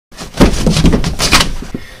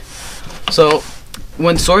So,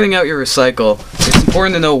 when sorting out your recycle, it's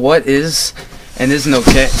important to know what is and isn't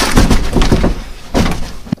okay.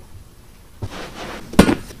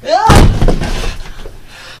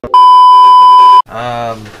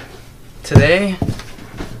 Today,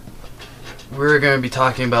 we're going to be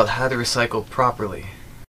talking about how to recycle properly.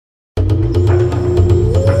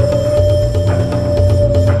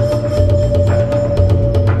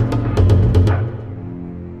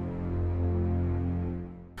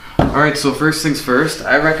 Alright, so first things first,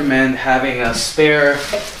 I recommend having a spare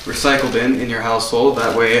recycle bin in your household.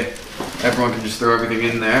 That way everyone can just throw everything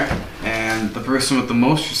in there, and the person with the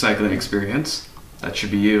most recycling experience, that should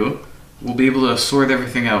be you, will be able to sort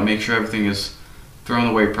everything out, make sure everything is thrown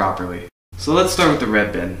away properly. So let's start with the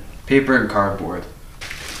red bin, paper and cardboard.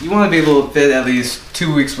 You want to be able to fit at least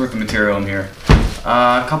 2 weeks worth of material in here.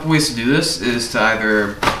 A couple ways to do this is to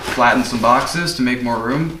either flatten some boxes to make more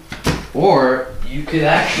room, or you could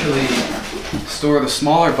actually store the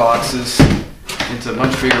smaller boxes into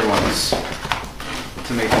much bigger ones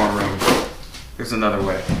to make more room. Here's another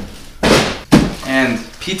way. And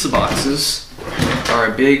pizza boxes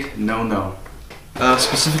are a big no-no.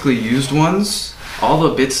 Specifically used ones, all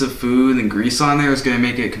the bits of food and grease on there is going to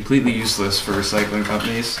make it completely useless for recycling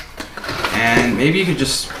companies. And maybe you could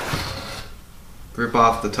just rip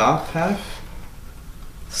off the top half.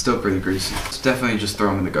 Still pretty greasy. It's definitely just throw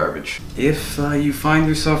them in the garbage. If you find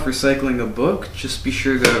yourself recycling a book, just be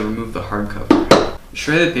sure to remove the hardcover.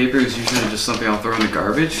 Shredded paper is usually just something I'll throw in the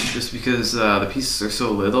garbage just because the pieces are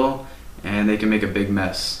so little and they can make a big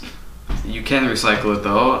mess. You can recycle it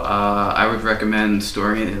though. I would recommend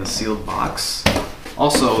storing it in a sealed box.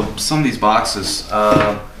 Also, some of these boxes,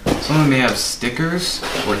 some of them may have stickers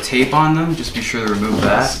or tape on them. Just be sure to remove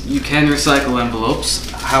that. You can recycle envelopes.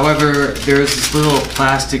 However, there's this little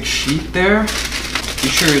plastic sheet there. Be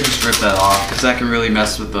sure to just rip that off because that can really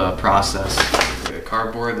mess with the process. Okay,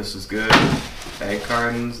 cardboard, this is good. Bag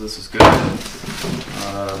cartons, this is good.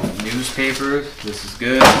 Newspapers, this is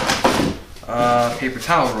good. Paper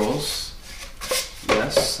towel rolls,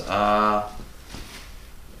 yes.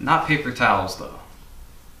 Not paper towels though.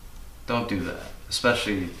 Don't do that.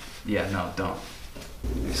 Especially, yeah, no, don't.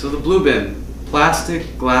 So the blue bin,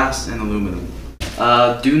 plastic, glass, and aluminum.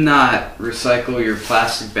 Do not recycle your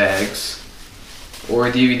plastic bags,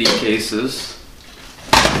 or DVD cases,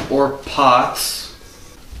 or pots.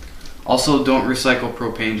 Also, don't recycle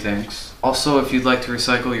propane tanks. Also, if you'd like to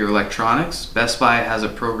recycle your electronics, Best Buy has a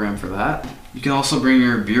program for that. You can also bring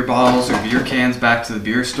your beer bottles or beer cans back to the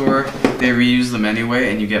beer store. They reuse them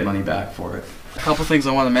anyway, and you get money back for it. A couple things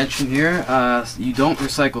I want to mention here. You don't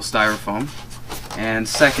recycle styrofoam. And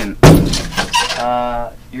second,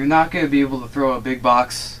 you're not going to be able to throw a big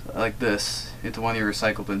box like this into one of your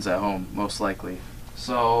recycle bins at home, most likely.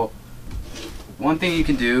 So, one thing you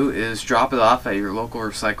can do is drop it off at your local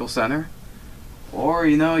recycle center. Or,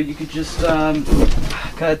 you know, you could just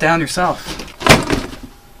cut it down yourself.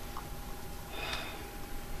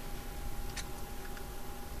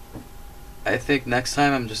 I think next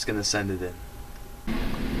time I'm just going to send it in.